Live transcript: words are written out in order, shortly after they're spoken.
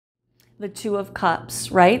the Two of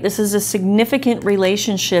Cups, right? This is a significant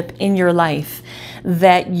relationship in your life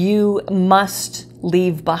that you must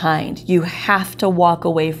leave behind. You have to walk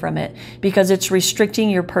away from it because it's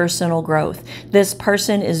restricting your personal growth. This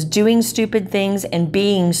person is doing stupid things and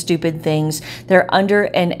being stupid things. They're under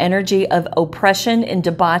an energy of oppression and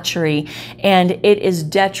debauchery, and it is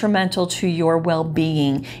detrimental to your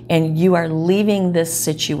well-being, and you are leaving this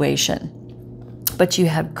situation. But you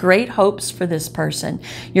have great hopes for this person.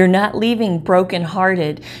 You're not leaving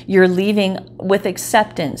brokenhearted. You're leaving with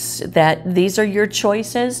acceptance that these are your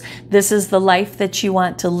choices. This is the life that you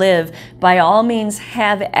want to live. By all means,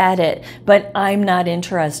 have at it. But I'm not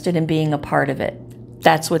interested in being a part of it.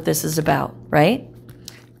 That's what this is about, right?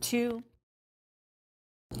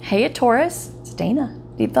 Hey, Taurus. It's Dana.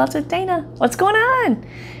 Deep Thoughts with Dana. What's going on?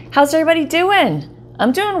 How's everybody doing?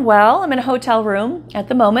 I'm doing well. I'm in a hotel room at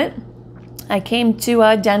the moment. I came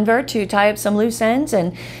to Denver to tie up some loose ends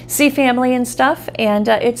and see family and stuff, and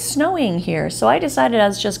it's snowing here. So I decided I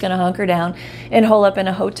was just going to hunker down and hole up in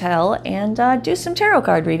a hotel and do some tarot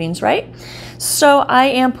card readings, right? So I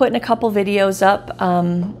am putting a couple videos up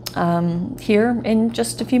here in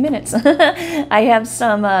just a few minutes. I have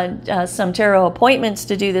some tarot appointments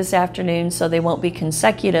to do this afternoon, so they won't be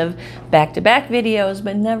consecutive back-to-back videos,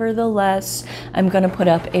 but nevertheless, I'm going to put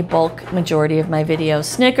up a bulk majority of my videos.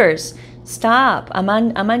 Snickers. Stop. I'm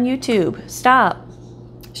on YouTube. Stop.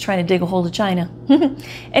 Just trying to dig a hole to China.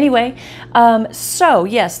 Anyway, so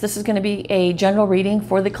yes, this is going to be a general reading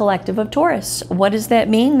for the collective of Taurus. What does that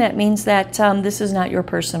mean? That means that this is not your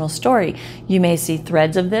personal story. You may see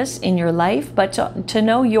threads of this in your life, but to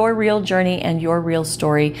know your real journey and your real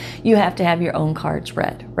story, you have to have your own cards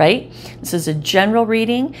read, right? This is a general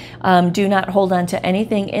reading. Do not hold on to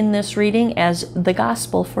anything in this reading as the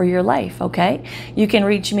gospel for your life, okay? You can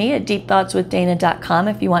reach me at deepthoughtswithdana.com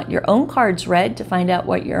if you want your own cards read to find out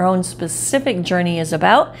what your own specific journey is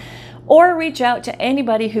about, or reach out to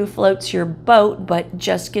anybody who floats your boat, but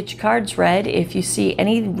just get your cards read if you see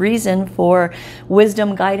any reason for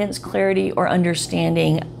wisdom, guidance, clarity, or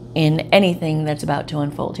understanding in anything that's about to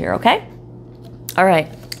unfold here, okay? All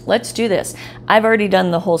right, let's do this. I've already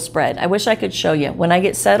done the whole spread. I wish I could show you. When I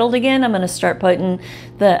get settled again, I'm going to start putting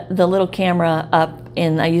the little camera up.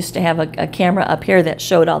 And I used to have a camera up here that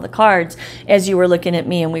showed all the cards as you were looking at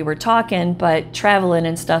me and we were talking, but traveling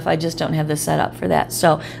and stuff, I just don't have the setup for that.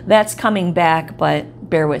 So that's coming back, but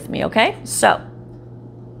bear with me, okay? So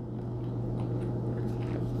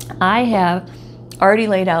I have already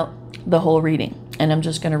laid out the whole reading, and I'm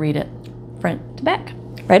just going to read it front to back.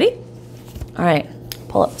 Ready? All right,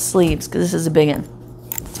 pull up the sleeves because this is a big one.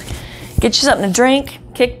 Get you something to drink,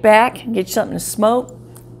 kick back, get you something to smoke,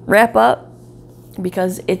 wrap up,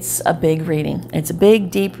 because it's a big reading. It's a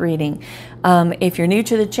big, deep reading. If you're new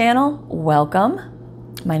to the channel, welcome.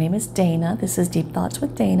 My name is Dana. This is Deep Thoughts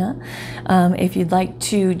with Dana. If you'd like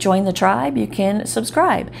to join the tribe, you can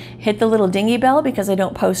subscribe. Hit the little dingy bell because I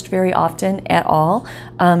don't post very often at all.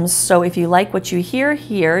 So if you like what you hear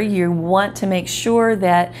here, you want to make sure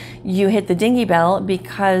that you hit the dingy bell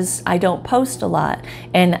because I don't post a lot.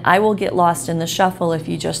 And I will get lost in the shuffle if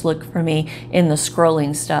you just look for me in the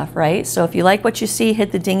scrolling stuff, right? So if you like what you see,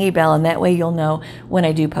 hit the dingy bell, and that way you'll know when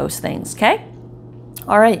I do post things, okay?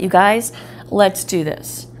 All right, you guys. Let's do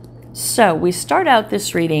this. So we start out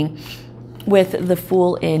this reading with the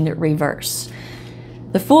Fool in reverse.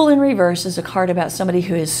 The Fool in reverse is a card about somebody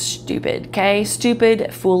who is stupid, okay?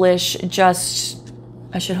 Stupid, foolish, just,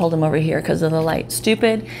 I should hold them over here because of the light.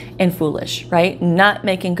 Stupid and foolish, right? Not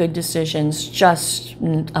making good decisions, just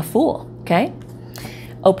a fool, okay?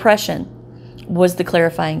 Oppression was the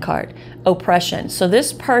clarifying card. Oppression. So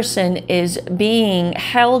this person is being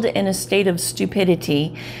held in a state of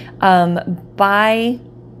stupidity by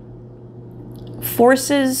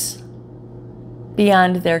forces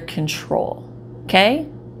beyond their control, okay?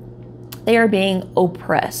 They are being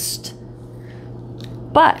oppressed.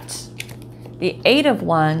 But the Eight of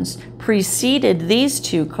Wands preceded these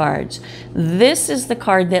two cards. This is the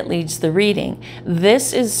card that leads the reading.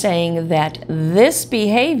 This is saying that this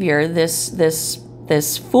behavior, this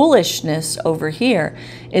foolishness over here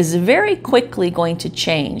is very quickly going to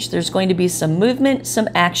change. There's going to be some movement, some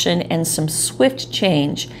action, and some swift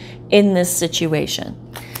change in this situation.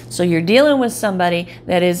 So you're dealing with somebody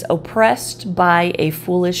that is oppressed by a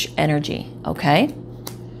foolish energy, okay?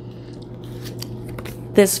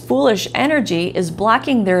 This foolish energy is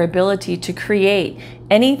blocking their ability to create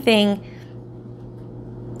anything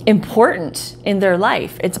important in their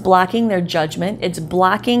life. It's blocking their judgment. It's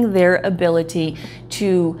blocking their ability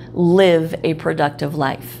to live a productive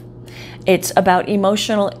life. It's about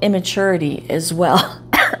emotional immaturity as well.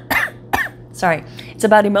 Sorry. It's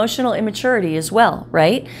about emotional immaturity as well,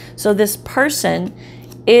 right? So this person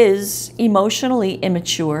is emotionally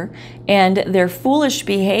immature, and their foolish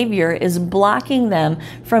behavior is blocking them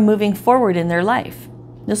from moving forward in their life.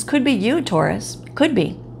 This could be you, Taurus. Could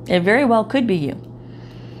be. It very well could be you.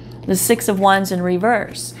 The Six of Wands in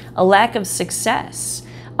reverse. A lack of success.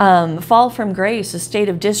 Fall from grace, a state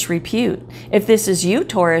of disrepute. If this is you,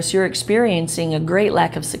 Taurus, you're experiencing a great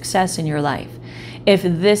lack of success in your life. If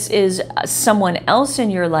this is someone else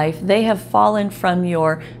in your life, they have fallen from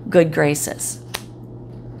your good graces.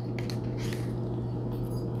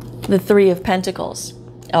 The Three of Pentacles.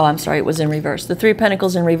 Oh, I'm sorry, it was in reverse. The Three of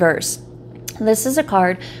Pentacles in reverse. This is a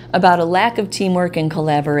card about a lack of teamwork and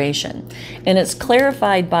collaboration, and it's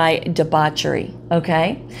clarified by debauchery,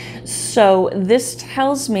 okay? So this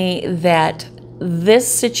tells me that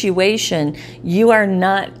this situation, you are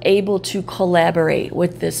not able to collaborate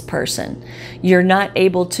with this person. You're not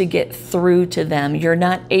able to get through to them. You're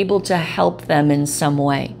not able to help them in some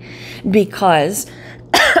way because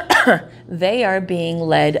they are being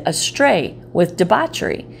led astray with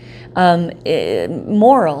debauchery.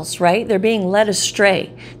 Morals, right? They're being led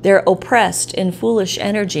astray. They're oppressed in foolish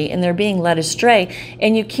energy and they're being led astray,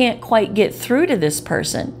 and you can't quite get through to this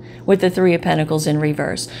person with the Three of Pentacles in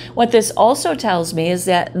reverse. What this also tells me is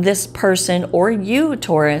that this person, or you,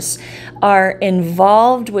 Taurus, are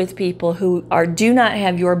involved with people who do not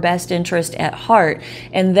have your best interest at heart,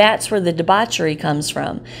 and that's where the debauchery comes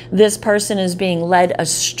from. This person is being led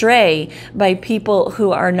astray by people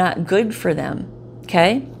who are not good for them,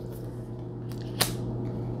 okay?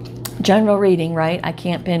 General reading, right? I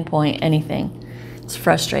can't pinpoint anything. It's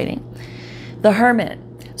frustrating. The Hermit.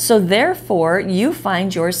 So therefore, you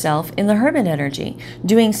find yourself in the Hermit energy,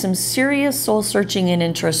 doing some serious soul searching and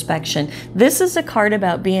introspection. This is a card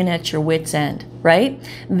about being at your wit's end, right?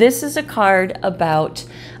 This is a card about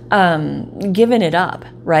giving it up,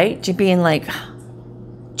 right? To being like,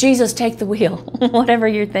 Jesus, take the wheel, whatever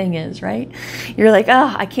your thing is, right? You're like,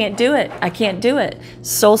 oh, I can't do it. I can't do it.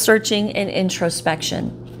 Soul searching and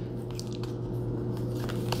introspection.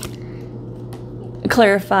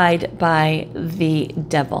 Clarified by the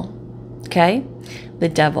Devil, okay? The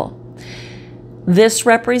Devil. This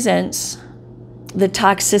represents the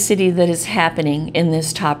toxicity that is happening in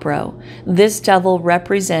this top row. This Devil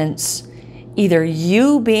represents either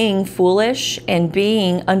you being foolish and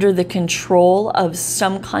being under the control of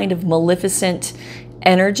some kind of maleficent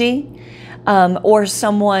energy, or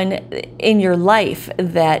someone in your life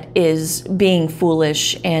that is being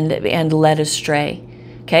foolish and led astray.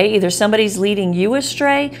 Okay, either somebody's leading you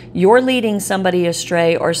astray, you're leading somebody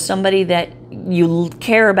astray, or somebody that you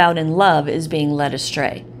care about and love is being led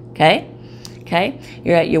astray. Okay? Okay?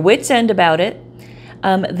 You're at your wit's end about it.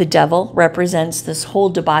 The Devil represents this whole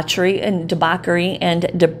debauchery and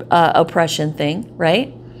oppression thing,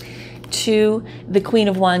 right? To the Queen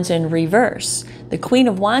of Wands in reverse. The Queen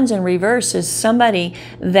of Wands in reverse is somebody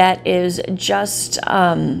that is just,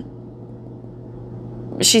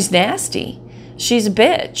 she's nasty. She's a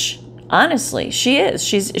bitch. Honestly, she is.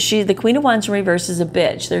 The Queen of Wands in reverse is a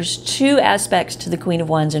bitch. There's two aspects to the Queen of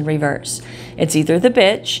Wands in reverse. It's either the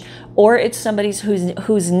bitch or it's somebody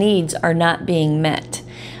whose needs are not being met.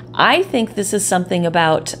 I think this is something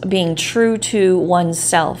about being true to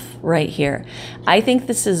oneself right here. I think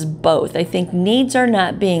this is both. I think needs are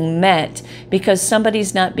not being met because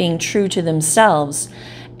somebody's not being true to themselves.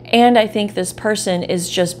 And I think this person is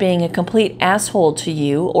just being a complete asshole to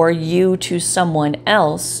you, or you to someone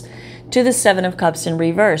else, to the Seven of Cups in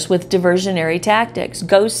reverse with diversionary tactics,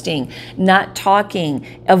 ghosting, not talking,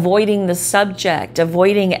 avoiding the subject,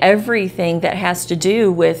 avoiding everything that has to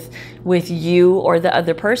do with you or the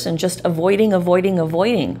other person, just avoiding,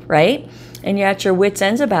 right? And you're at your wit's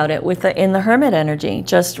ends about it in the Hermit energy.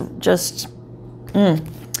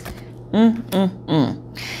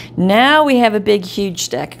 Now we have a big, huge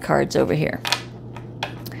stack of cards over here.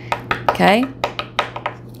 Okay?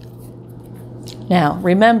 Now,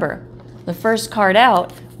 remember, the first card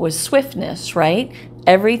out was swiftness, right?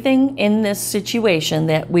 Everything in this situation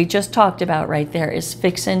that we just talked about right there is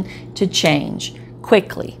fixing to change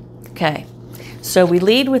quickly. Okay? So we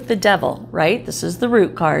lead with the Devil, right? This is the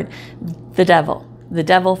root card. The Devil. The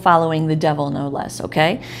Devil following the Devil, no less,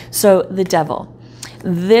 okay? So the Devil.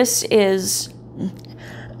 This is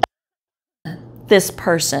this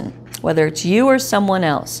person, whether it's you or someone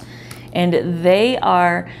else, and they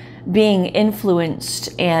are being influenced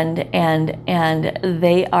and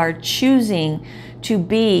they are choosing to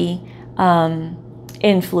be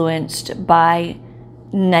influenced by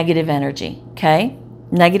negative energy, okay?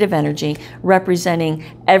 Negative energy representing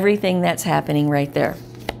everything that's happening right there.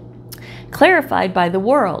 Clarified by the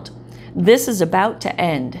World. This is about to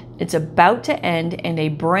end. It's about to end, and a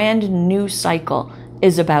brand new cycle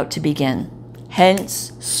is about to begin.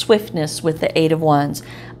 Hence, swiftness with the Eight of Wands.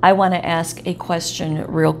 I want to ask a question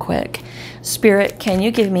real quick. Spirit, can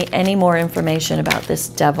you give me any more information about this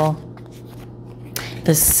devil?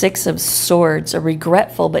 The Six of Swords, a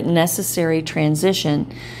regretful but necessary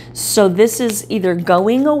transition. So this is either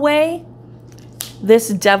going away, this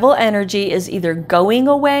devil energy is either going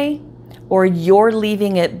away, or you're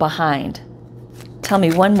leaving it behind. Tell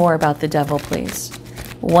me one more about the devil, please.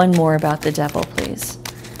 One more about the devil, please.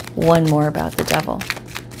 One more about the devil.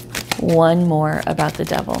 One more about the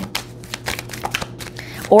devil.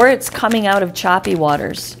 Or it's coming out of choppy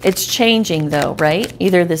waters. It's changing though, right?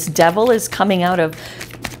 Either this devil is coming out of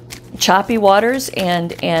choppy waters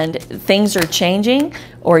and things are changing,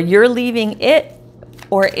 or you're leaving it,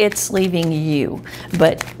 or it's leaving you.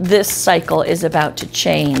 But this cycle is about to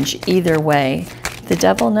change either way. The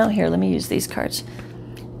devil, no, here, let me use these cards.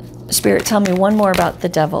 Spirit, tell me one more about the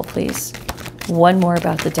devil, please. One more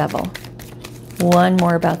about the devil. One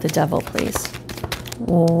more about the devil, please.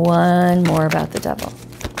 One more about the devil.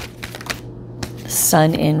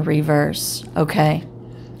 Sun in reverse. Okay.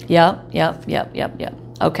 Yep.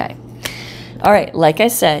 Okay. All right, like I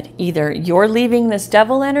said, either you're leaving this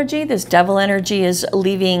devil energy is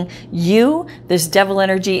leaving you, this devil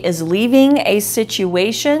energy is leaving a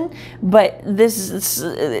situation, but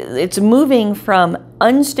it's moving from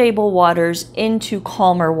unstable waters into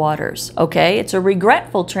calmer waters, okay? It's a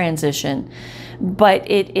regretful transition, but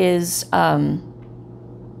it is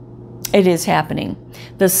happening.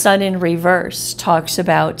 The Sun in reverse talks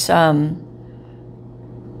about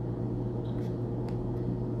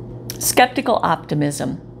skeptical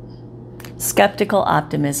optimism. Skeptical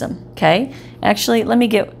optimism, okay? Actually, let me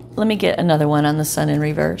get another one on the Sun in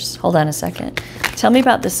reverse. Hold on a second. Tell me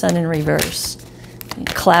about the Sun in reverse.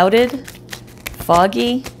 Clouded,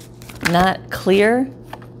 foggy, not clear.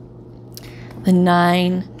 The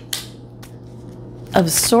Nine of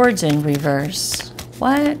Swords in reverse.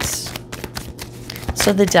 What?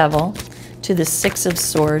 So the devil to the Six of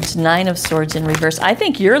Swords, Nine of Swords in reverse. I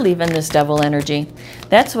think you're leaving this devil energy.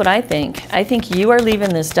 That's what I think. I think you are leaving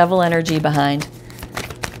this devil energy behind.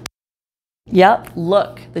 Yep,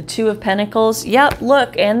 look, the Two of Pentacles. Yep,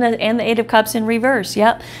 look, and the Eight of Cups in reverse.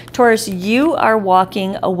 Yep, Taurus, you are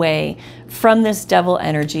walking away from this devil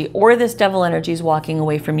energy, or this devil energy is walking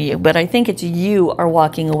away from you. But I think it's you are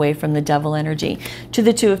walking away from the devil energy to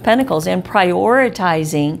the Two of Pentacles and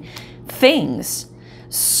prioritizing things.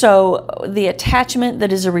 So the attachment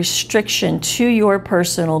that is a restriction to your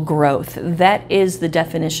personal growth, that is the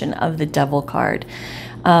definition of the devil card.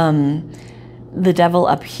 The devil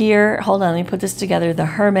up here, hold on, let me put this together, the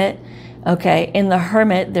Hermit. Okay, in the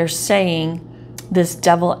Hermit, they're saying this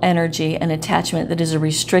devil energy, an attachment that is a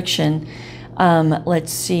restriction,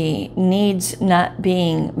 let's see, needs not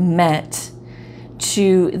being met,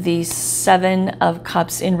 to the Seven of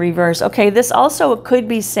Cups in reverse. Okay, this also could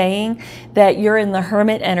be saying that you're in the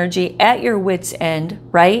Hermit energy at your wit's end,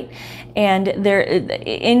 right? And they're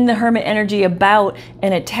in the Hermit energy about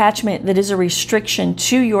an attachment that is a restriction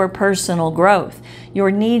to your personal growth.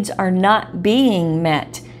 Your needs are not being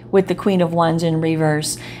met with the Queen of Wands in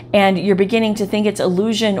reverse, and you're beginning to think it's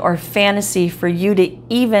illusion or fantasy for you to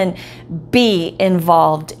even be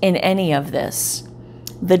involved in any of this.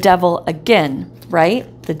 The devil again,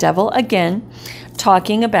 right? The devil again,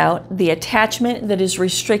 talking about the attachment that is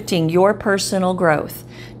restricting your personal growth.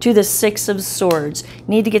 To the Six of Swords,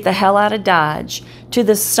 need to get the hell out of Dodge. To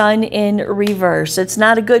the Sun in reverse, it's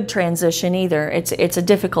not a good transition either. It's a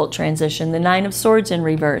difficult transition. The Nine of Swords in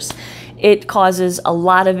reverse, it causes a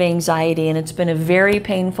lot of anxiety, and it's been a very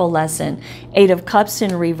painful lesson. Eight of Cups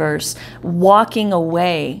in reverse, walking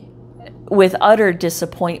away with utter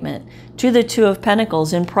disappointment. To the Two of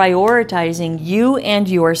Pentacles, and prioritizing you and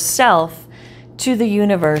yourself to the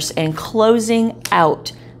universe and closing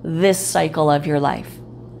out this cycle of your life.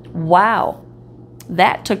 Wow,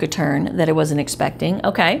 that took a turn that I wasn't expecting.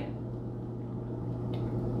 Okay.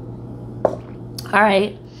 All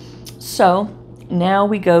right, so now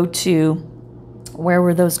we go to, where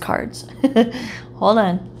were those cards? Hold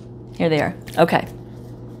on, here they are. Okay,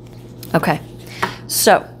 okay,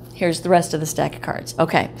 so here's the rest of the stack of cards.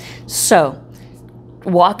 Okay, so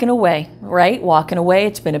walking away, right? Walking away,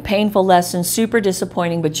 it's been a painful lesson, super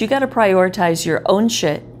disappointing, but you got to prioritize your own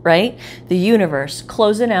shit, right? The universe,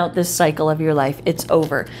 closing out this cycle of your life. It's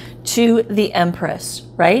over. To the Empress,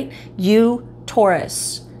 right? You,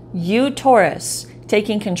 Taurus,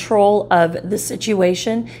 taking control of the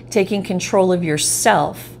situation, taking control of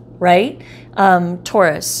yourself, right?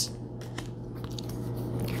 Taurus.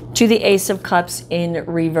 to the Ace of Cups in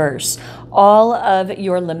reverse. All of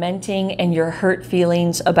your lamenting and your hurt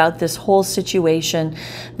feelings about this whole situation.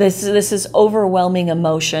 This is overwhelming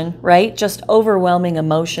emotion, right? Just overwhelming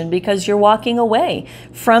emotion because you're walking away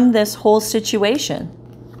from this whole situation.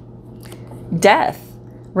 Death,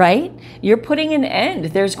 right? You're putting an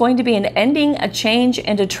end. There's going to be an ending, a change,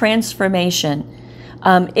 and a transformation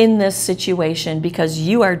in this situation because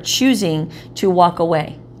you are choosing to walk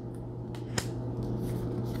away.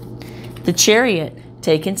 The Chariot,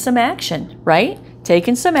 taking some action, right?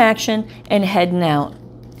 Taking some action and heading out.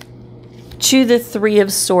 To the Three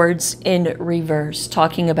of Swords in reverse,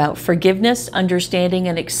 talking about forgiveness, understanding,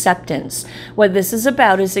 and acceptance. What this is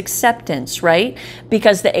about is acceptance, right?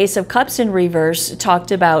 Because the Ace of Cups in reverse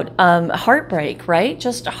talked about heartbreak, right?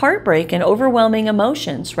 Just heartbreak and overwhelming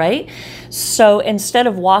emotions, right? So instead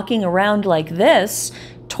of walking around like this,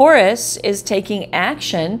 Taurus is taking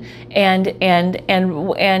action and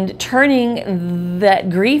turning that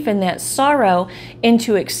grief and that sorrow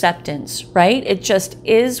into acceptance, right? It just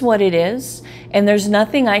is what it is, and there's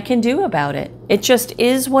nothing I can do about it. It just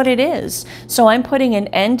is what it is. So I'm putting an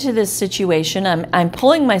end to this situation. I'm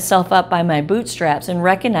pulling myself up by my bootstraps and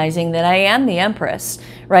recognizing that I am the Empress,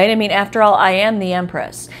 right? I mean, after all, I am the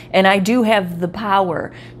Empress, and I do have the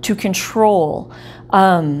power to control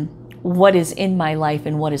what is in my life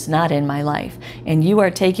and what is not in my life. And you are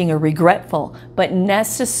taking a regretful but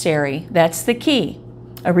necessary, that's the key,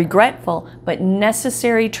 a regretful but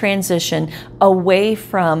necessary transition away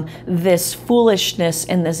from this foolishness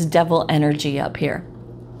and this devil energy up here.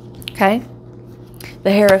 Okay?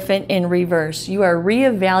 The Hierophant in reverse. You are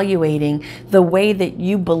reevaluating the way that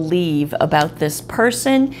you believe about this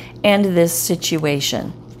person and this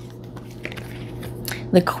situation.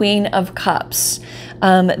 The Queen of Cups.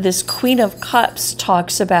 This Queen of Cups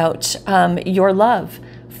talks about your love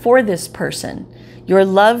for this person. Your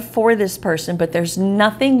love for this person, but there's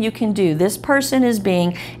nothing you can do. This person is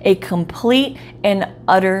being a complete and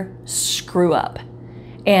utter screw up.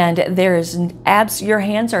 And there is your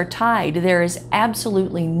hands are tied. There is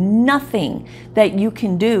absolutely nothing that you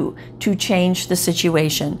can do to change the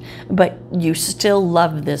situation. But you still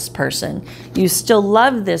love this person. You still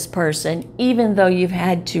love this person, even though you've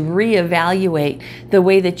had to reevaluate the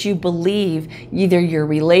way that you believe either your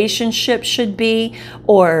relationship should be,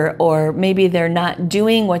 or maybe they're not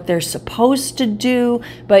doing what they're supposed to do.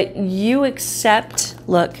 But you accept,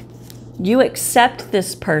 look, you accept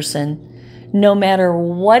this person no matter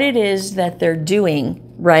what it is that they're doing,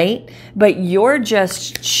 right? But you're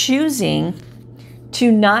just choosing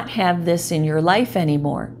to not have this in your life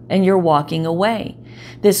anymore, and you're walking away.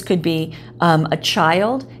 This could be a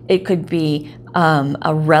child, it could be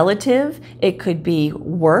a relative, it could be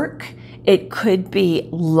work, it could be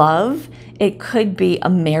love, it could be a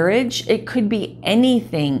marriage, it could be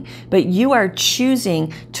anything, but you are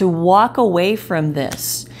choosing to walk away from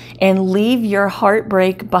this and leave your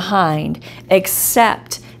heartbreak behind.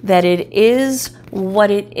 Accept that it is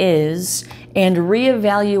what it is and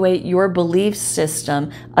reevaluate your belief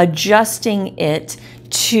system, adjusting it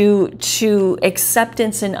to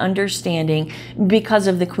acceptance and understanding because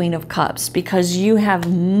of the Queen of Cups, because you have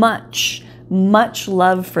much, much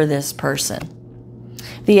love for this person.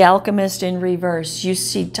 The Alchemist in reverse, you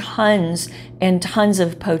see tons and tons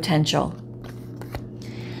of potential.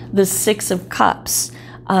 The Six of Cups,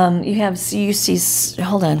 you see,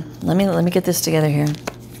 hold on, let me get this together here.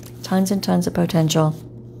 Tons and tons of potential.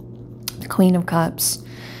 The Queen of Cups,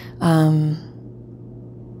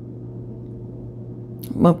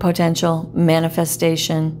 potential,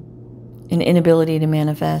 manifestation, an inability to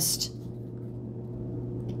manifest.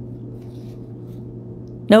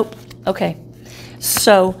 Nope. Okay.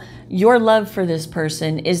 So your love for this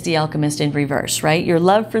person is the Alchemist in reverse, right? Your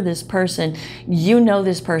love for this person, you know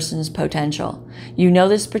this person's potential. You know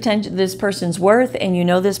this person's worth, and you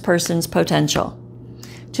know this person's potential.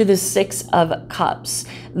 To the Six of Cups.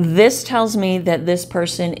 This tells me that this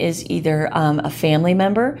person is either a family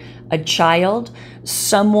member, a child,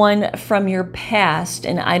 someone from your past,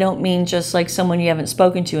 and I don't mean just like someone you haven't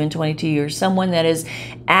spoken to in 22 years, someone that is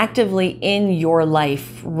actively in your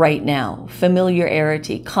life right now.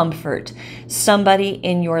 Familiarity, comfort, somebody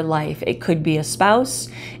in your life. It could be a spouse,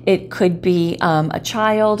 it could be a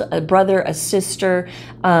child, a brother, a sister,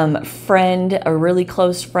 friend, a really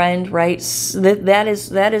close friend, right? That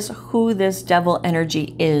is who this devil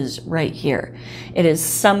energy is right here. It is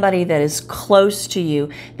somebody that is close to you,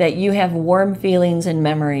 that you have warm feelings and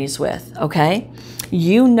memories with, okay?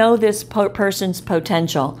 You know this person's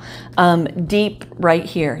potential. Deep right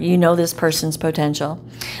here. You know this person's potential.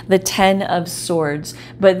 The 10 of Swords.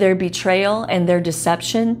 But their betrayal and their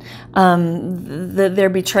deception, their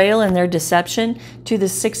betrayal and their deception to the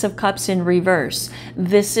 6 of Cups in reverse.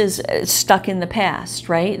 This is stuck in the past,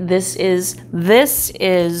 right? This is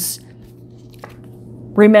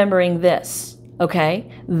remembering this,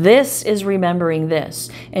 okay? This is remembering this.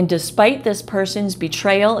 And despite this person's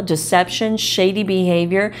betrayal, deception, shady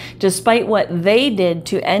behavior, despite what they did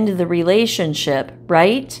to end the relationship,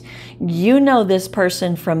 right? You know this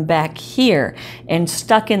person from back here, and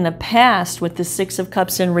stuck in the past with the 6 of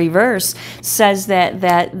Cups in reverse says that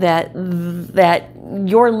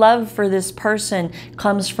your love for this person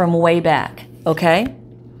comes from way back, okay?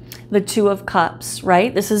 The 2 of Cups,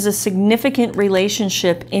 right? This is a significant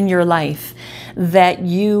relationship in your life that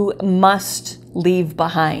you must leave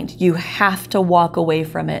behind. You have to walk away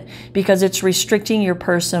from it because it's restricting your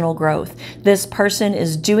personal growth. This person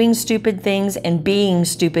is doing stupid things and being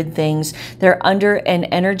stupid things. They're under an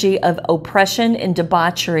energy of oppression and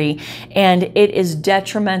debauchery, and it is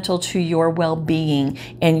detrimental to your well-being,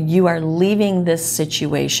 and you are leaving this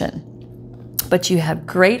situation. But you have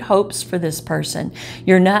great hopes for this person.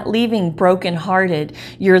 You're not leaving brokenhearted.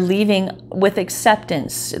 You're leaving with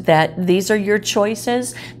acceptance that these are your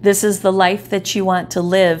choices. This is the life that you want to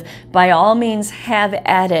live. By all means, have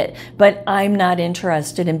at it, but I'm not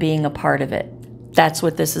interested in being a part of it. That's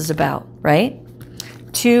what this is about, right?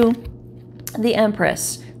 2, the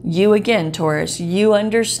Empress. You again, Taurus, you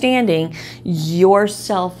understanding your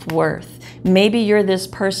self-worth. Maybe you're this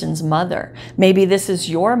person's mother. Maybe this is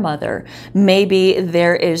your mother. Maybe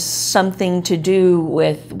there is something to do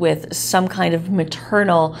with some kind of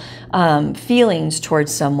maternal feelings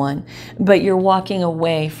towards someone, but you're walking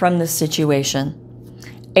away from the situation.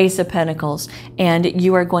 Ace of Pentacles, and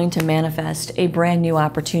you are going to manifest a brand new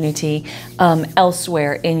opportunity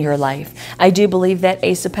elsewhere in your life. I do believe that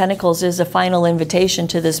Ace of Pentacles is a final invitation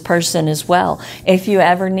to this person as well. If you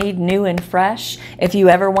ever need new and fresh, if you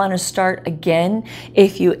ever want to start again,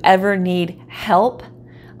 if you ever need help,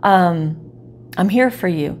 I'm here for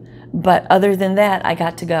you. But other than that, I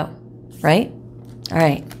got to go, right? All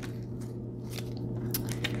right.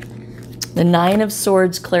 The 9 of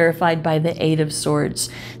Swords clarified by the 8 of Swords.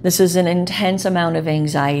 This is an intense amount of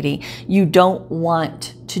anxiety. You don't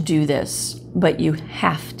want to do this, but you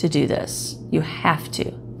have to do this. You have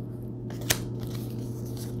to.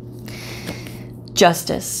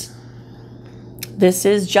 Justice. This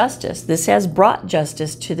is justice. This has brought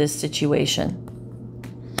justice to this situation.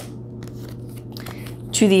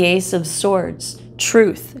 To the Ace of Swords.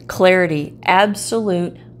 Truth, clarity,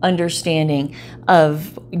 absolute understanding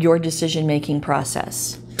of your decision-making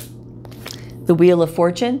process. The Wheel of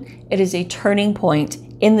Fortune, it is a turning point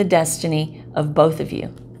in the destiny of both of you.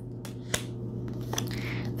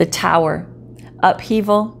 The Tower,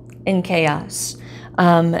 upheaval and chaos.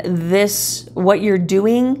 What you're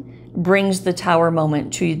doing brings the Tower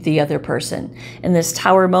moment to the other person. And this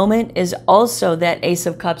Tower moment is also that Ace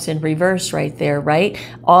of Cups in reverse right there, right?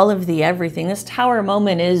 All of the everything. This Tower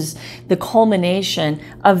moment is the culmination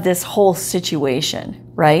of this whole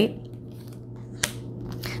situation, right?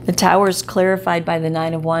 The Tower is clarified by the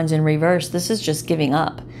 9 of Wands in reverse. This is just giving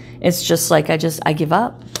up. It's just like, I give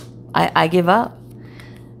up. I give up.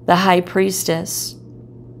 The High Priestess,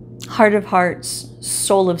 Heart of Hearts,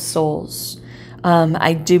 Soul of Souls.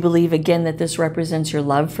 I do believe, again, that this represents your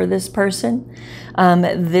love for this person.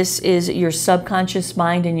 This is your subconscious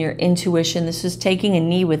mind and your intuition. This is taking a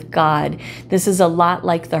knee with God. This is a lot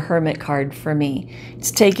like the Hermit card for me. It's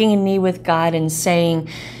taking a knee with God and saying,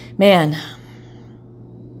 man,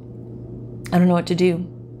 I don't know what to do.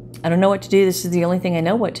 I don't know what to do. This is the only thing I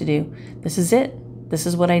know what to do. This is it. This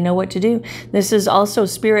is what I know what to do. This is also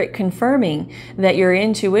Spirit confirming that your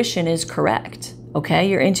intuition is correct. Okay,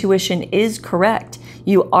 your intuition is correct.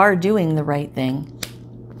 You are doing the right thing.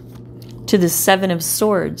 To the 7 of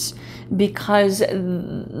Swords, because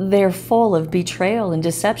they're full of betrayal and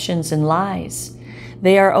deceptions and lies.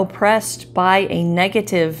 They are oppressed by a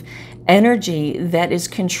negative energy that is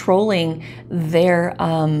controlling their,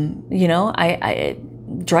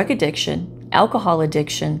 drug addiction, alcohol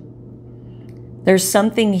addiction. There's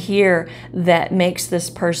something here that makes this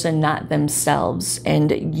person not themselves,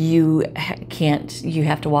 and you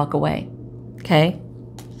have to walk away, okay?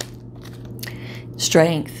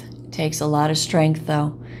 Strength. Takes a lot of strength,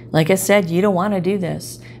 though. Like I said, you don't want to do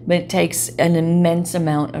this, but it takes an immense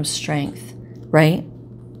amount of strength, right?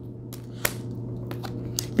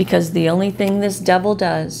 Because the only thing this devil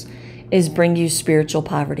does is bring you spiritual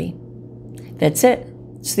poverty. That's it.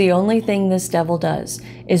 It's the only thing this devil does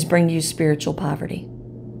is bring you spiritual poverty.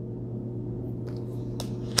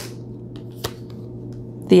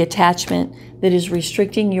 The attachment that is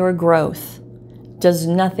restricting your growth does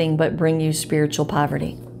nothing but bring you spiritual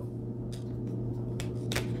poverty.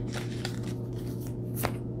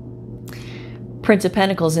 Prince of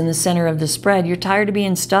Pentacles in the center of the spread. You're tired of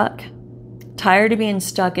being stuck. Tired of being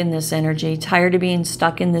stuck in this energy. Tired of being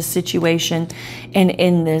stuck in this situation and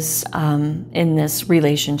in this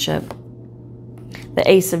relationship. The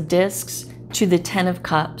Ace of Discs to the Ten of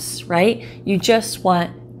Cups, right? You just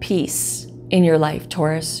want peace in your life,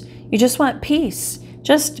 Taurus. You just want peace.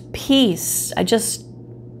 Just peace. I just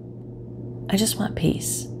want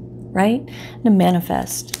peace, right? To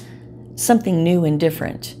manifest something new and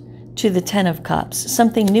different. To the Ten of Cups,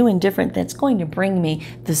 something new and different that's going to bring me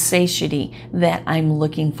the satiety that I'm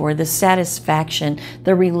looking for, the satisfaction,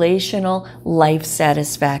 the relational life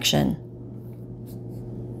satisfaction.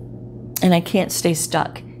 And I can't stay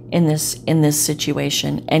stuck in this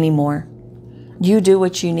situation anymore. You do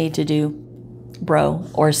what you need to do, bro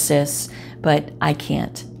or sis, but I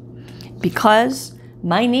can't. Because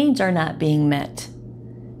my needs are not being met.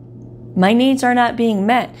 My needs are not being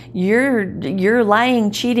met. You're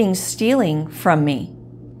lying, cheating, stealing from me.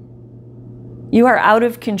 You are out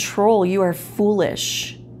of control. You are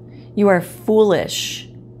foolish. You are foolish.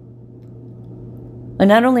 And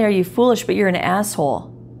not only are you foolish, but you're an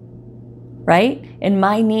asshole, right? And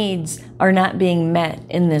my needs are not being met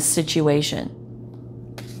in this situation.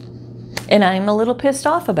 And I'm a little pissed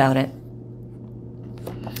off about it.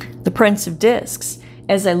 The Prince of Discs,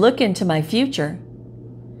 as I look into my future,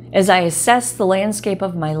 as I assess the landscape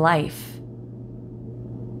of my life,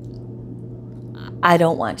 I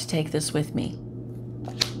don't want to take this with me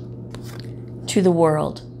to the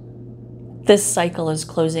world. This cycle is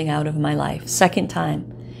closing out of my life. Second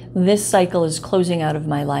time, this cycle is closing out of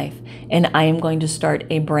my life, and I am going to start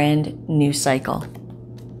a brand new cycle.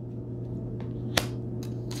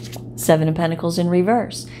 Seven of Pentacles in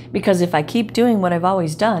reverse. Because if I keep doing what I've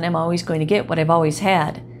always done, I'm always going to get what I've always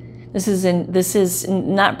had. This is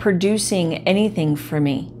not producing anything for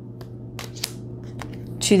me.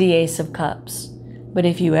 To the Ace of Cups. But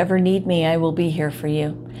if you ever need me, I will be here for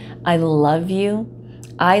you. I love you.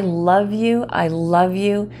 I love you. I love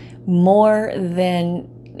you more than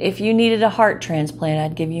if you needed a heart transplant,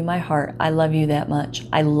 I'd give you my heart. I love you that much.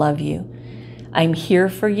 I love you. I'm here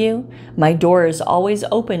for you. My door is always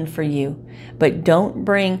open for you. But don't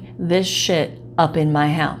bring this shit up in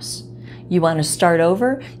my house. You want to start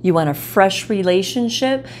over? You want a fresh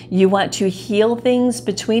relationship? You want to heal things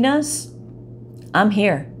between us? I'm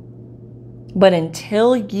here. But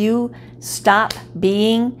until you stop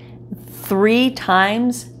being 3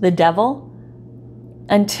 times the devil,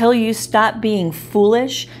 until you stop being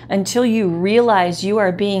foolish, until you realize you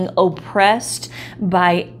are being oppressed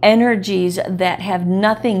by energies that have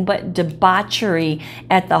nothing but debauchery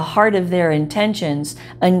at the heart of their intentions,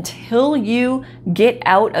 until you get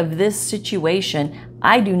out of this situation,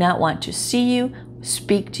 I do not want to see you,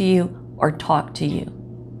 speak to you, or talk to you.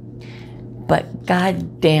 But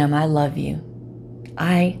God damn, I love you.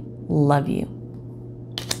 I love you.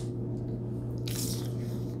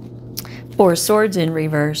 4 swords in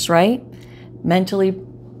reverse, right? Mentally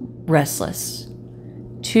restless.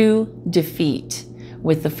 To defeat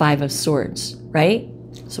with the 5 of swords, right?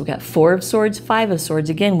 So we got 4 of swords, 5 of swords.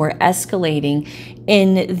 Again, we're escalating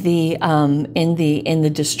in the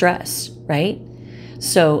distress, right?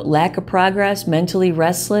 So lack of progress, mentally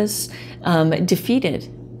restless, defeated,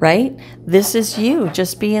 right? This is you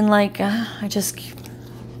just being like,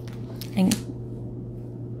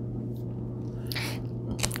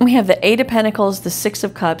 we have the 8 of Pentacles, the 6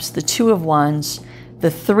 of Cups, the 2 of Wands, the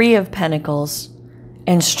 3 of Pentacles,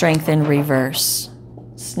 and Strength in reverse.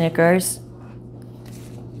 Snickers.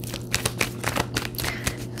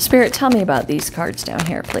 Spirit, tell me about these cards down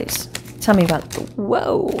here, please. Tell me about the,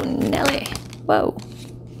 whoa, Nelly, whoa.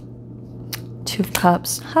 2 of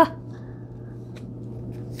Cups, ha.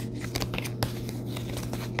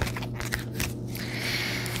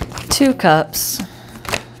 Two Cups.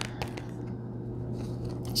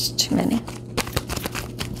 Too many.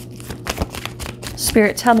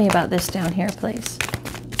 Spirit, tell me about this down here, please.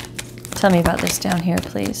 Tell me about this down here,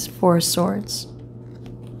 please. 4 swords.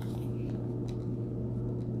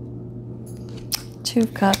 2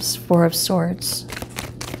 cups, 4 of swords.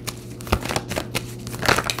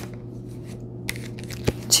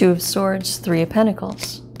 2 of swords, 3 of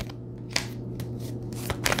pentacles.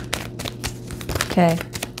 Okay.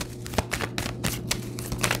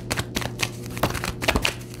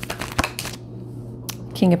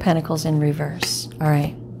 King of Pentacles in reverse. All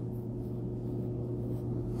right.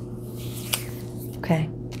 Okay.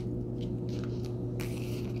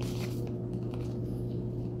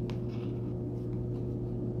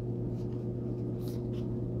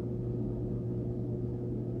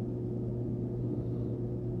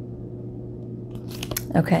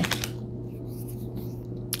 Okay.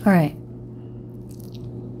 All right.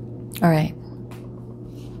 All right.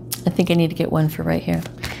 I think I need to get one for right here.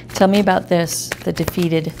 Tell me about this, the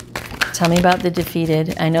defeated. Tell me about the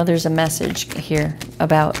defeated. I know there's a message here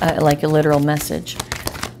about, like a literal message.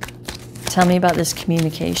 Tell me about this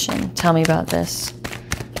communication. Tell me about this.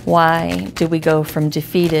 Why did we go from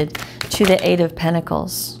defeated to the Eight of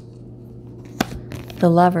Pentacles? The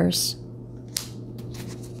Lovers.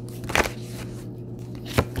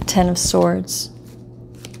 Ten of Swords.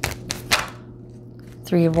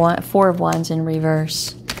 Four of Wands in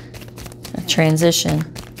reverse. A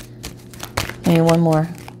transition. I mean, one more.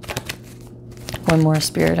 One more,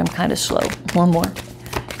 Spirit. I'm kind of slow. One more.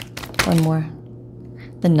 One more.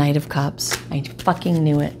 The Knight of Cups. I fucking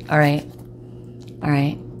knew it. All right. All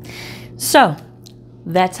right. So,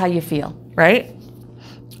 that's how you feel, right?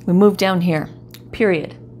 We move down here.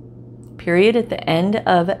 Period. Period at the end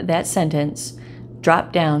of that sentence.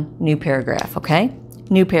 Drop down, new paragraph, okay?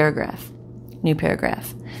 New paragraph. New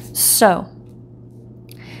paragraph. So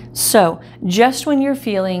just when you're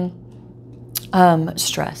feeling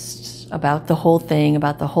stressed about the whole thing,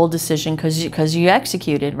 about the whole decision, because you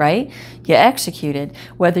executed, right? You executed,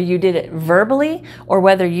 whether you did it verbally or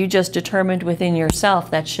whether you just determined within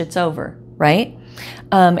yourself that shit's over, right?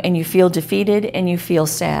 And you feel defeated and you feel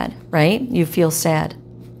sad, right? You feel sad.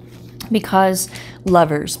 Because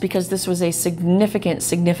Lovers, because this was a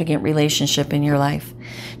significant relationship in your life.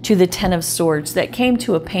 To the Ten of Swords that came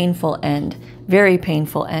to a painful end, very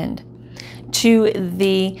painful end. To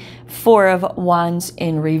the Four of Wands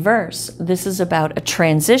in reverse. This is about a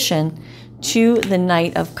transition to the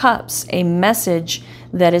Knight of Cups, a message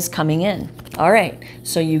that is coming in. All right,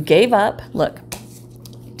 so you gave up, look,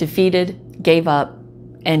 defeated, gave up,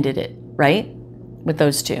 ended it, right? With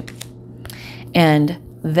those two. And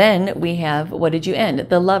then we have, what did you end?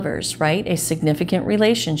 The Lovers, right? A significant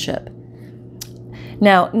relationship.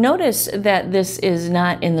 Now, notice that this is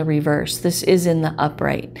not in the reverse. This is in the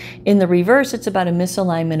upright. In the reverse, it's about a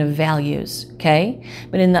misalignment of values, okay?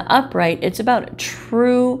 But in the upright, it's about a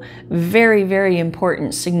true, very, very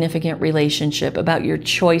important, significant relationship, about your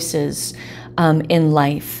choices in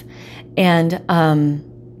life. And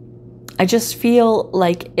I just feel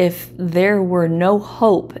like if there were no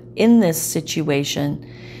hope in this situation,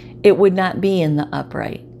 it would not be in the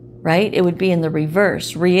upright, right? It would be in the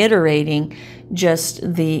reverse, reiterating just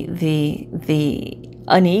the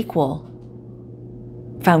unequal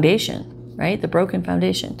foundation, right? The broken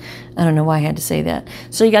foundation. I don't know why I had to say that.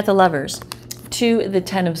 So you got the Lovers. To the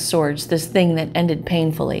Ten of Swords, this thing that ended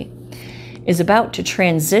painfully, is about to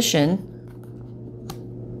transition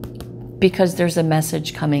because there's a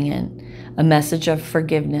message coming in. A message of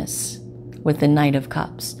forgiveness with the Knight of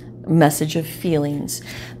Cups. A message of feelings.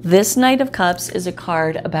 This Knight of Cups is a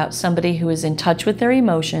card about somebody who is in touch with their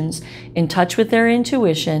emotions, in touch with their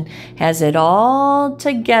intuition, has it all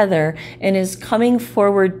together, and is coming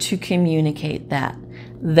forward to communicate that.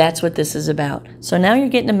 That's what this is about. So now you're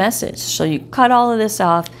getting a message. So you cut all of this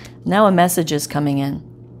off. Now a message is coming in.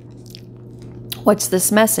 What's this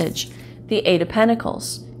message? The Eight of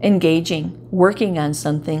Pentacles. Engaging, working on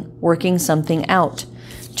something, working something out.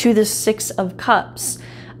 To the Six of Cups,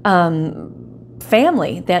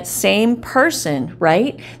 family, that same person,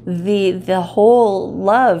 right? The whole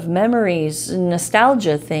love, memories,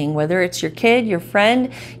 nostalgia thing, whether it's your kid, your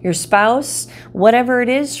friend, your spouse, whatever it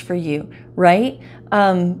is for you, right?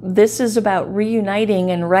 This is about reuniting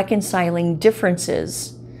and reconciling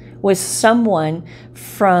differences with someone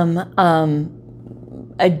from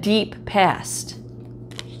a deep past.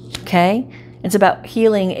 Okay? It's about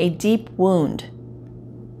healing a deep wound.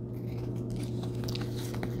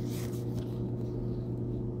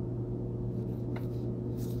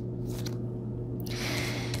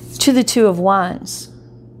 To the Two of Wands.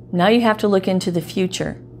 Now you have to look into the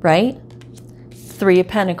future, right? Three of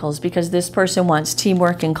Pentacles, because this person wants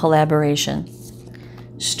teamwork and collaboration.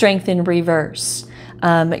 Strength in reverse.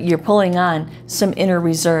 You're pulling on some inner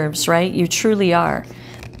reserves, right? You truly are.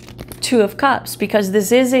 Two of Cups, because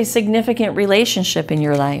this is a significant relationship in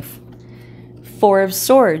your life. Four of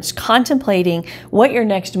Swords, contemplating what your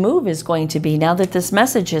next move is going to be now that this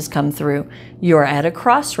message has come through. You're at a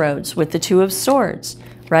crossroads with the Two of Swords,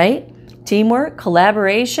 right? Teamwork,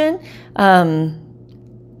 collaboration.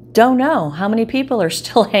 Don't know how many people are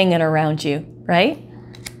still hanging around you, right?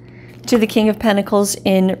 To the King of Pentacles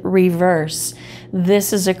in reverse.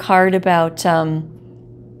 This is a card about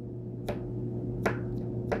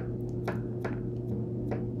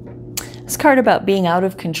card about being out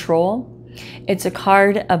of control. It's a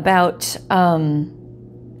card about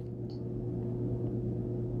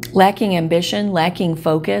lacking ambition, lacking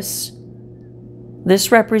focus.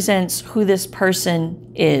 This represents who this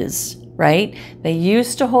person is, right? They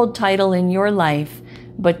used to hold title in your life,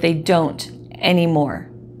 but they don't anymore,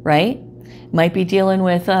 right? Might be dealing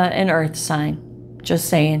with an earth sign. Just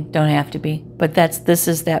saying, don't have to be. But this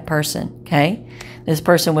is that person, okay? This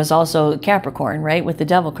person was also Capricorn, right? With the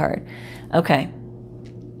Devil card. Okay.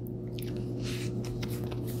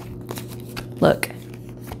 Look.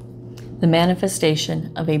 The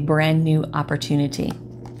manifestation of a brand new opportunity.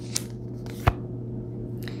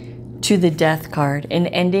 To the Death card. An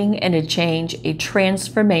ending and a change, a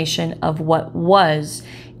transformation of what was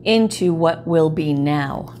into what will be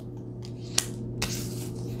now.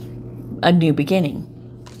 A new beginning.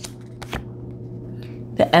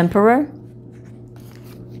 The Emperor,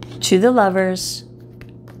 to the Lovers,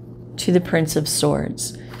 to the Prince of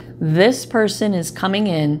Swords. This person is coming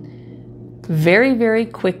in very, very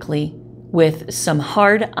quickly with some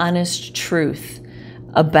hard, honest truth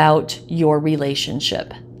about your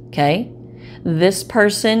relationship, okay? This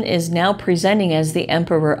person is now presenting as the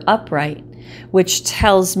Emperor upright, which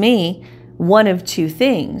tells me one of two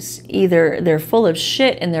things. Either they're full of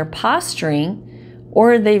shit and they're posturing,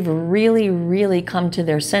 or they've really, really come to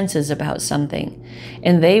their senses about something.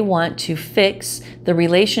 And they want to fix the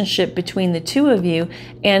relationship between the two of you,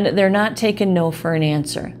 and they're not taking no for an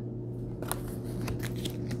answer.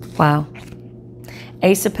 Wow.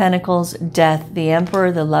 Ace of Pentacles, Death, the Emperor,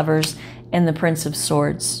 the Lovers, and the Prince of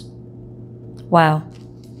Swords. Wow.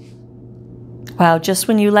 Wow, just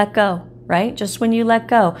when you let go, right? Just when you let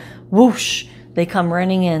go, whoosh, they come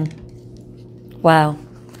running in. Wow.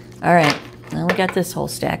 All right. Now we got this whole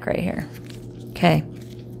stack right here. Okay.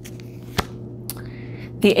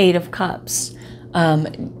 The Eight of Cups.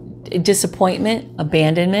 Disappointment,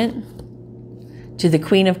 abandonment. To the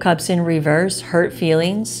Queen of Cups in reverse, hurt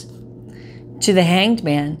feelings. To the Hanged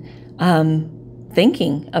Man,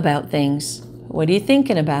 thinking about things. What are you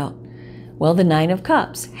thinking about? Well, the Nine of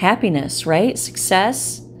Cups, happiness, right?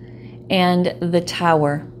 Success. And the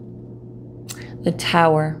Tower. The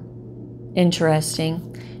Tower, interesting.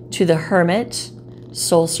 To the Hermit,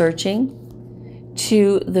 soul searching.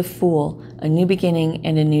 To the Fool, a new beginning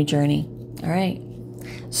and a new journey. All right.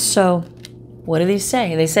 So what do these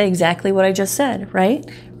say? They say exactly what I just said, right?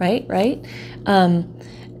 Right?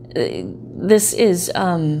 This is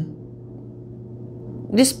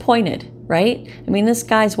disappointed, right? I mean, this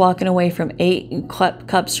guy's walking away from 8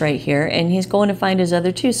 cups right here, and he's going to find his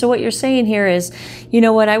other 2. So what you're saying here is, you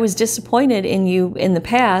know what, I was disappointed in you in the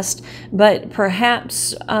past, but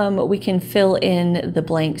perhaps we can fill in the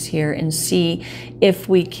blanks here and see if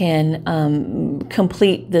we can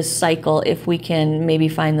complete this cycle, if we can maybe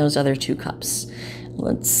find those other 2 cups.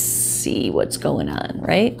 Let's see what's going on,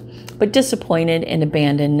 right? But disappointed and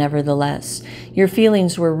abandoned nevertheless. Your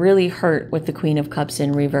feelings were really hurt with the Queen of Cups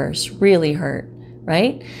in reverse, really hurt,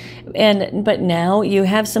 right? But now you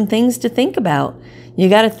have some things to think about. You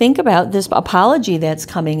got to think about this apology that's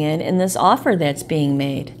coming in and this offer that's being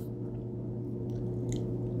made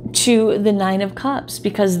to the Nine of Cups,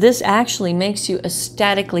 because this actually makes you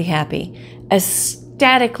ecstatically happy.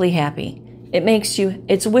 Ecstatically happy. It makes you,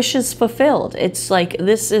 it's wishes fulfilled. It's like,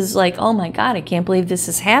 this is like, oh my God, I can't believe this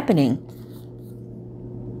is happening.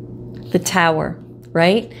 The Tower,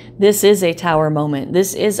 right? This is a Tower moment.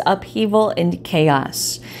 This is upheaval and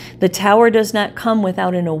chaos. The Tower does not come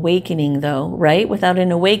without an awakening though, right? Without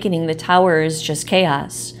an awakening, the Tower is just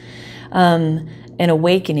chaos. An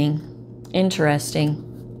awakening,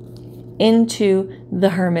 interesting, into the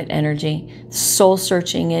Hermit energy, soul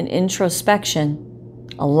searching and introspection,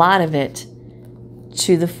 a lot of it.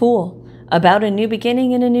 To the Fool, about a new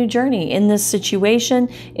beginning and a new journey in this situation,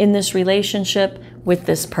 in this relationship with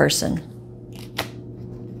this person.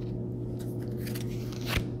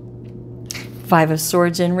 5 of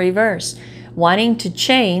Swords in reverse, wanting to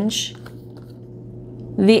change.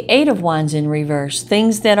 The 8 of Wands in reverse,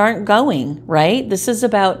 things that aren't going, right? This is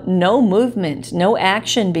about no movement, no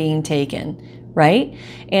action being taken, right?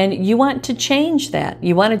 And you want to change that.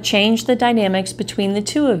 You want to change the dynamics between the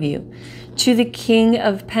two of you. To the King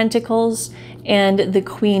of Pentacles and the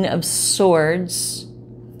Queen of Swords.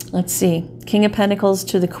 Let's see. King of Pentacles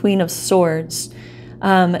to the Queen of Swords.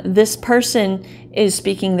 This person is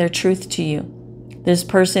speaking their truth to you. This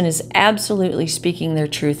person is absolutely speaking their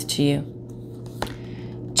truth to you.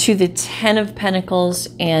 To the 10 of Pentacles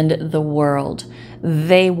and the World.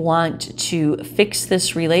 They want to fix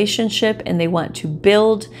this relationship and they want to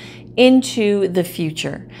build into the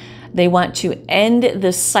future. They want to end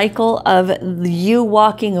the cycle of you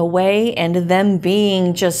walking away and them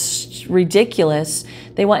being just ridiculous.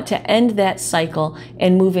 They want to end that cycle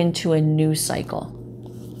and move into a new cycle.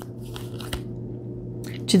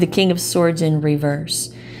 To the King of Swords in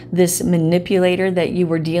reverse. This manipulator that you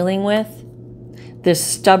were dealing with, this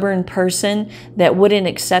stubborn person that wouldn't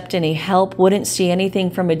accept any help, wouldn't see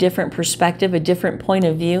anything from a different perspective, a different point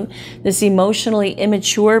of view. This emotionally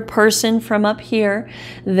immature person from up here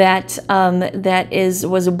that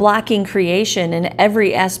was blocking creation in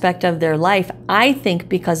every aspect of their life, I think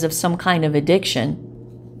because of some kind of addiction.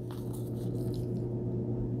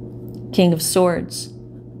 King of Swords.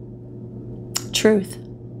 Truth.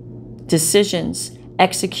 Decisions.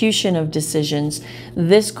 Execution of decisions.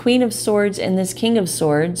 This Queen of Swords and this King of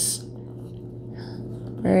Swords,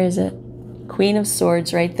 where is it? Queen of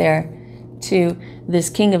Swords right there to this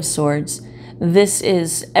King of Swords. This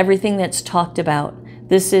is everything that's talked about.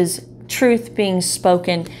 This is truth being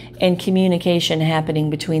spoken and communication happening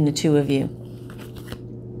between the two of you.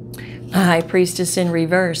 High Priestess in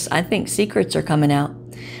reverse. I think secrets are coming out.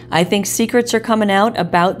 I think secrets are coming out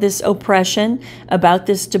about this oppression, about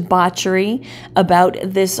this debauchery, about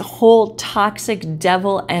this whole toxic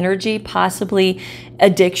devil energy, possibly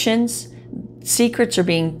addictions. Secrets are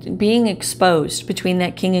being exposed between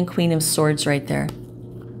that King and Queen of Swords right there.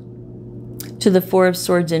 To the Four of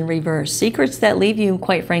Swords in reverse. Secrets that leave you,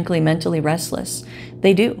 quite frankly, mentally restless.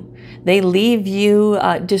 They do. They leave you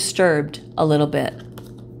disturbed a little bit.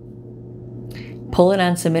 Pulling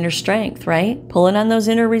on some inner strength, right? Pulling on those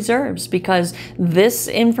inner reserves, because this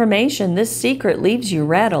information, this secret leaves you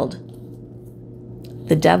rattled.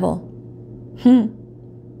 The devil.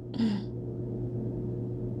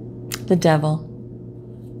 The devil.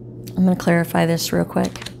 I'm going to clarify this real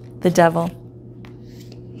quick. The devil.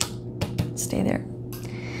 Stay there.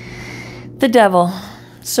 The devil.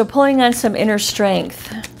 So pulling on some inner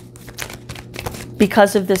strength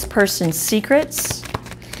because of this person's secrets.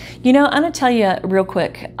 You know, I'm going to tell you real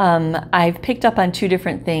quick, I've picked up on two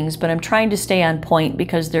different things, but I'm trying to stay on point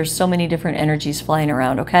because there's so many different energies flying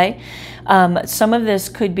around, okay? Some of this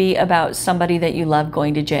could be about somebody that you love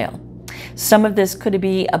going to jail. Some of this could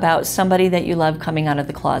be about somebody that you love coming out of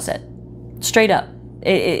the closet. Straight up.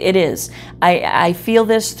 It is. I feel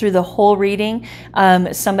this through the whole reading.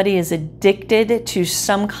 Somebody is addicted to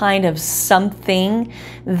some kind of something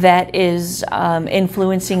that is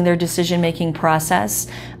influencing their decision-making process.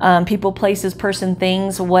 People, places, person,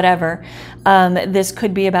 things, whatever. This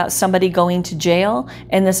could be about somebody going to jail,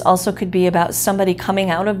 and this also could be about somebody coming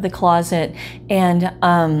out of the closet and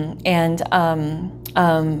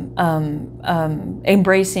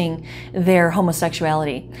embracing their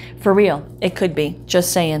homosexuality. For real, it could be.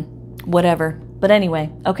 Just saying. Whatever. But anyway,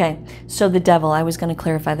 okay. So the devil. I was going to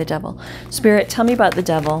clarify the devil. Spirit, tell me about the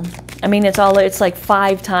devil. I mean, it's like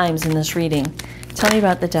 5 times in this reading. Tell me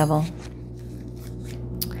about the devil.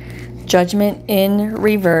 Judgment in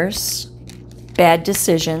reverse. Bad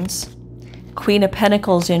decisions. Queen of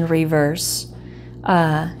Pentacles in reverse.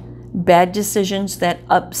 Bad decisions that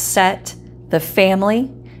upset the family,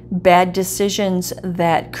 bad decisions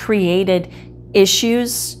that created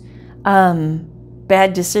issues,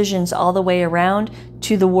 bad decisions all the way around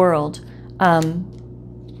to the world.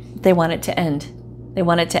 They want it to end. They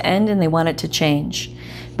want it to end and they want it to change.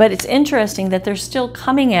 But it's interesting that they're still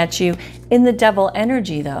coming at you in the devil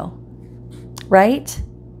energy though, right?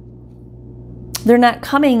 They're not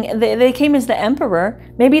coming, they came as the Emperor.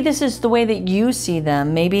 Maybe this is the way that you see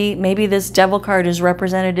them. Maybe this devil card is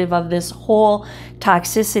representative of this whole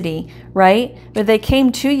toxicity, right? But they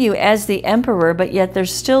came to you as the Emperor, but yet they're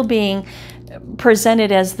still being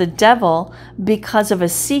presented as the devil because of a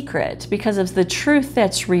secret, because of the truth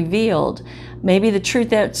that's revealed. Maybe the truth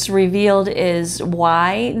that's revealed is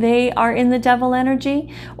why they are in the devil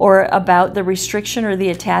energy, or about the restriction or the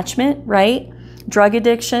attachment, right? Drug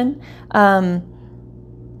addiction.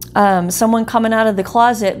 Someone coming out of the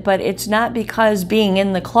closet, but it's not because being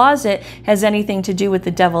in the closet has anything to do with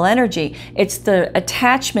the devil energy. It's the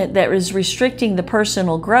attachment that is restricting the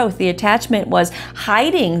personal growth. The attachment was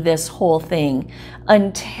hiding this whole thing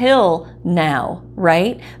until now,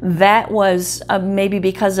 right? That was maybe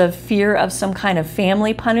because of fear of some kind of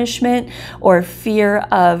family punishment, or fear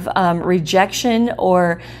of rejection,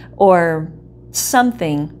 or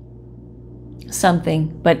something.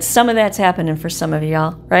 But some of that's happening for some of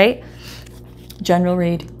y'all, right? General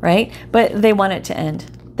read, right? But they want it to end.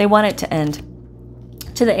 They want it to end.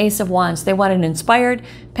 To the Ace of Wands, they want an inspired,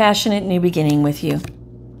 passionate new beginning with you.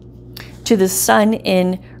 To the Sun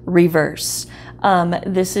in reverse.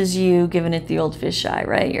 This is you giving it the old fish eye,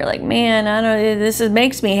 right? You're like, man, I don't know,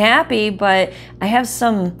 makes me happy, but I have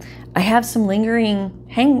some I have some lingering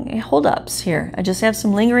holdups here. I just have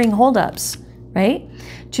some lingering holdups, right?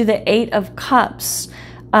 To the 8 of Cups,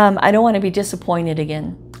 I don't want to be disappointed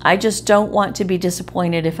again. I just don't want to be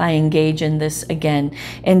disappointed if I engage in this again.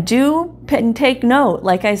 And take note,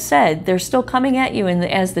 like I said, they're still coming at you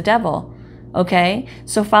as the devil, okay?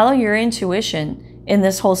 So follow your intuition in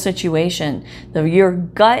this whole situation. Your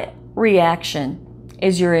gut reaction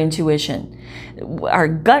is your intuition. Our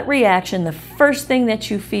gut reaction, the first thing that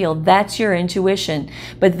you feel, that's your intuition.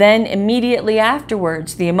 But then immediately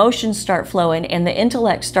afterwards, the emotions start flowing and the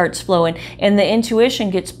intellect starts flowing and the intuition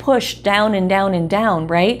gets pushed down and down and down,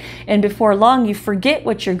 right? And before long, you forget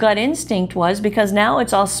what your gut instinct was because now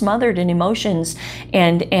it's all smothered in emotions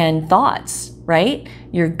and thoughts, right?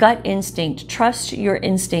 Your gut instinct. Trust your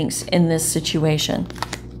instincts in this situation.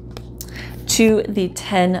 To the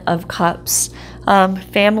 10 of Cups,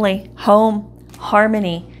 family, home,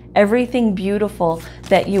 harmony, everything beautiful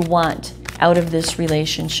that you want out of this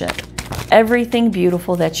relationship. Everything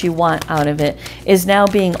beautiful that you want out of it is now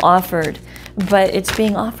being offered, but it's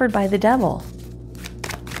being offered by the devil.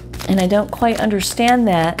 And I don't quite understand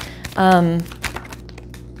that. I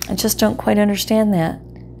just don't quite understand that.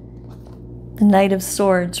 The Knight of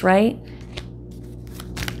Swords, right?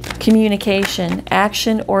 Communication,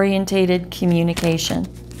 action-orientated communication.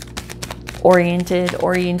 Orientated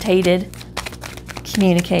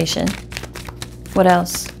communication. What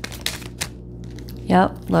else?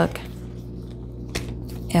 Yep, look.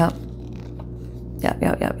 Yep.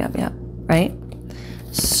 Yep. Right?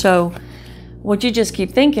 So what you just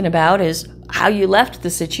keep thinking about is how you left the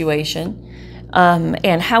situation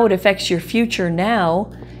and how it affects your future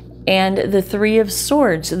now, and the 3 of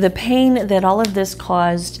Swords, the pain that all of this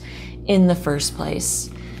caused in the first place.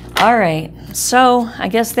 All right, so I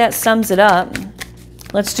guess that sums it up.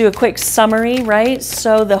 Let's do a quick summary, right?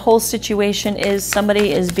 So the whole situation is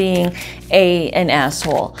somebody is being an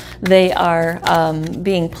asshole. They are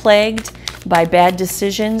being plagued by bad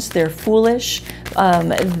decisions. They're foolish.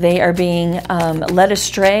 They are being led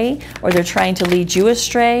astray, or they're trying to lead you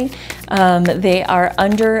astray. They are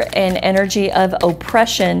under an energy of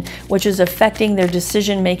oppression, which is affecting their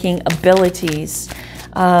decision-making abilities.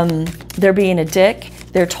 They're being a dick.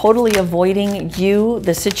 They're totally avoiding you,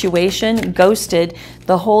 the situation, ghosted,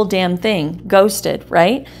 the whole damn thing, ghosted,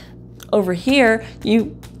 right? Over here,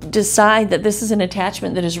 you decide that this is an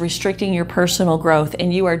attachment that is restricting your personal growth,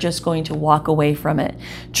 and you are just going to walk away from it.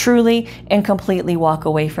 Truly and completely walk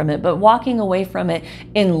away from it, but walking away from it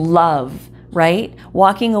in love, right?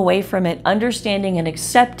 Walking away from it, understanding and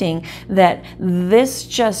accepting that this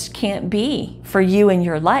just can't be for you in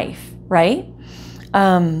your life, right?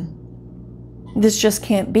 This just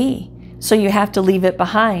can't be. So you have to leave it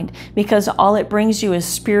behind, because all it brings you is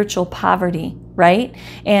spiritual poverty, right?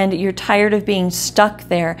 And you're tired of being stuck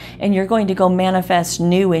there, and you're going to go manifest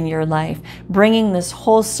new in your life, bringing this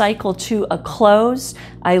whole cycle to a close.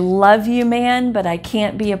 I love you, man, but I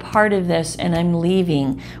can't be a part of this, and I'm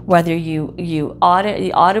leaving. Whether you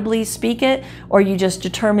audibly speak it or you just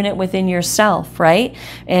determine it within yourself, right?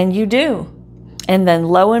 And you do. And then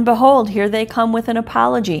lo and behold, here they come with an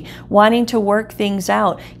apology, wanting to work things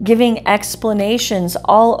out, giving explanations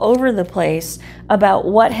all over the place about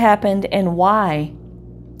what happened and why.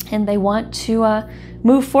 And they want to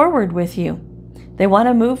move forward with you. They want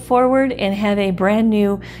to move forward and have a brand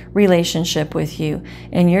new relationship with you.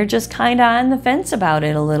 And you're just kind of on the fence about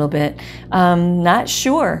it a little bit. Not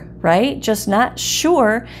sure, right? Just not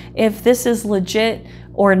sure if this is legit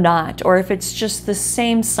or not, or if it's just the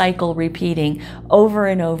same cycle repeating over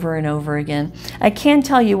and over and over again. I can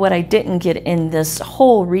tell you what I didn't get in this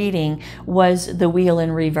whole reading was the wheel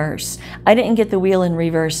in reverse. I didn't get the wheel in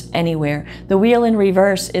reverse anywhere. The wheel in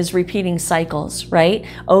reverse is repeating cycles, right?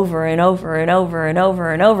 Over and over and over and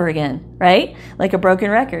over and over again, right? Like a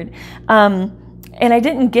broken record. And I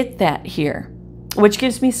didn't get that here, which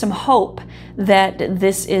gives me some hope that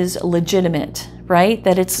this is legitimate, right?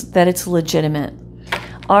 That it's legitimate.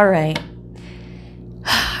 All right.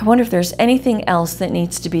 I wonder if there's anything else that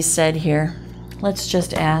needs to be said here. Let's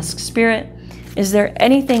just ask. Spirit, is there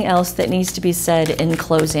anything else that needs to be said in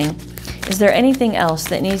closing? Is there anything else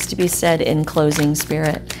that needs to be said in closing,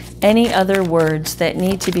 Spirit? Any other words that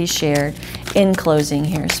need to be shared in closing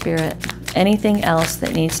here, Spirit? Anything else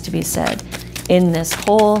that needs to be said in this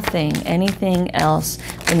whole thing? Anything else?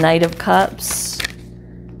 The Knight of Cups.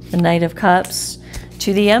 The Knight of Cups.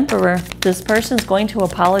 To the Emperor, this person's going to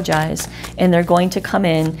apologize, and they're going to come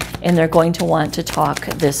in and they're going to want to talk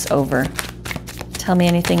this over. Tell me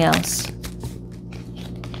anything else.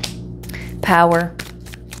 Power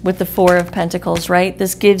with the 4 of Pentacles, right?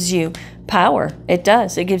 This gives you power. It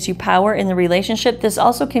does. It gives you power in the relationship. This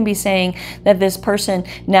also can be saying that this person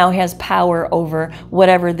now has power over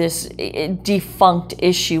whatever this defunct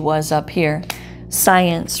issue was up here.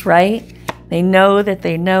 Science, right? They know that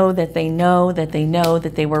they know that they know that they know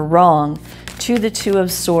that they were wrong. To the Two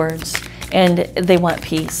of Swords. And they want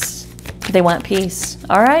peace. They want peace.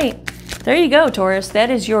 All right. There you go, Taurus.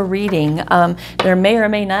 That is your reading. There may or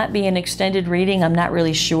may not be an extended reading. I'm not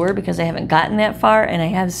really sure because I haven't gotten that far, and I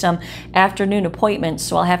have some afternoon appointments,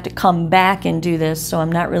 so I'll have to come back and do this. So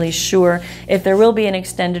I'm not really sure if there will be an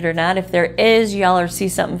extended or not. If there is, y'all will see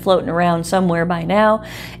something floating around somewhere by now.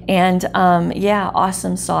 And yeah,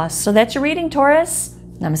 awesome sauce. So that's your reading, Taurus.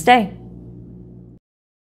 Namaste.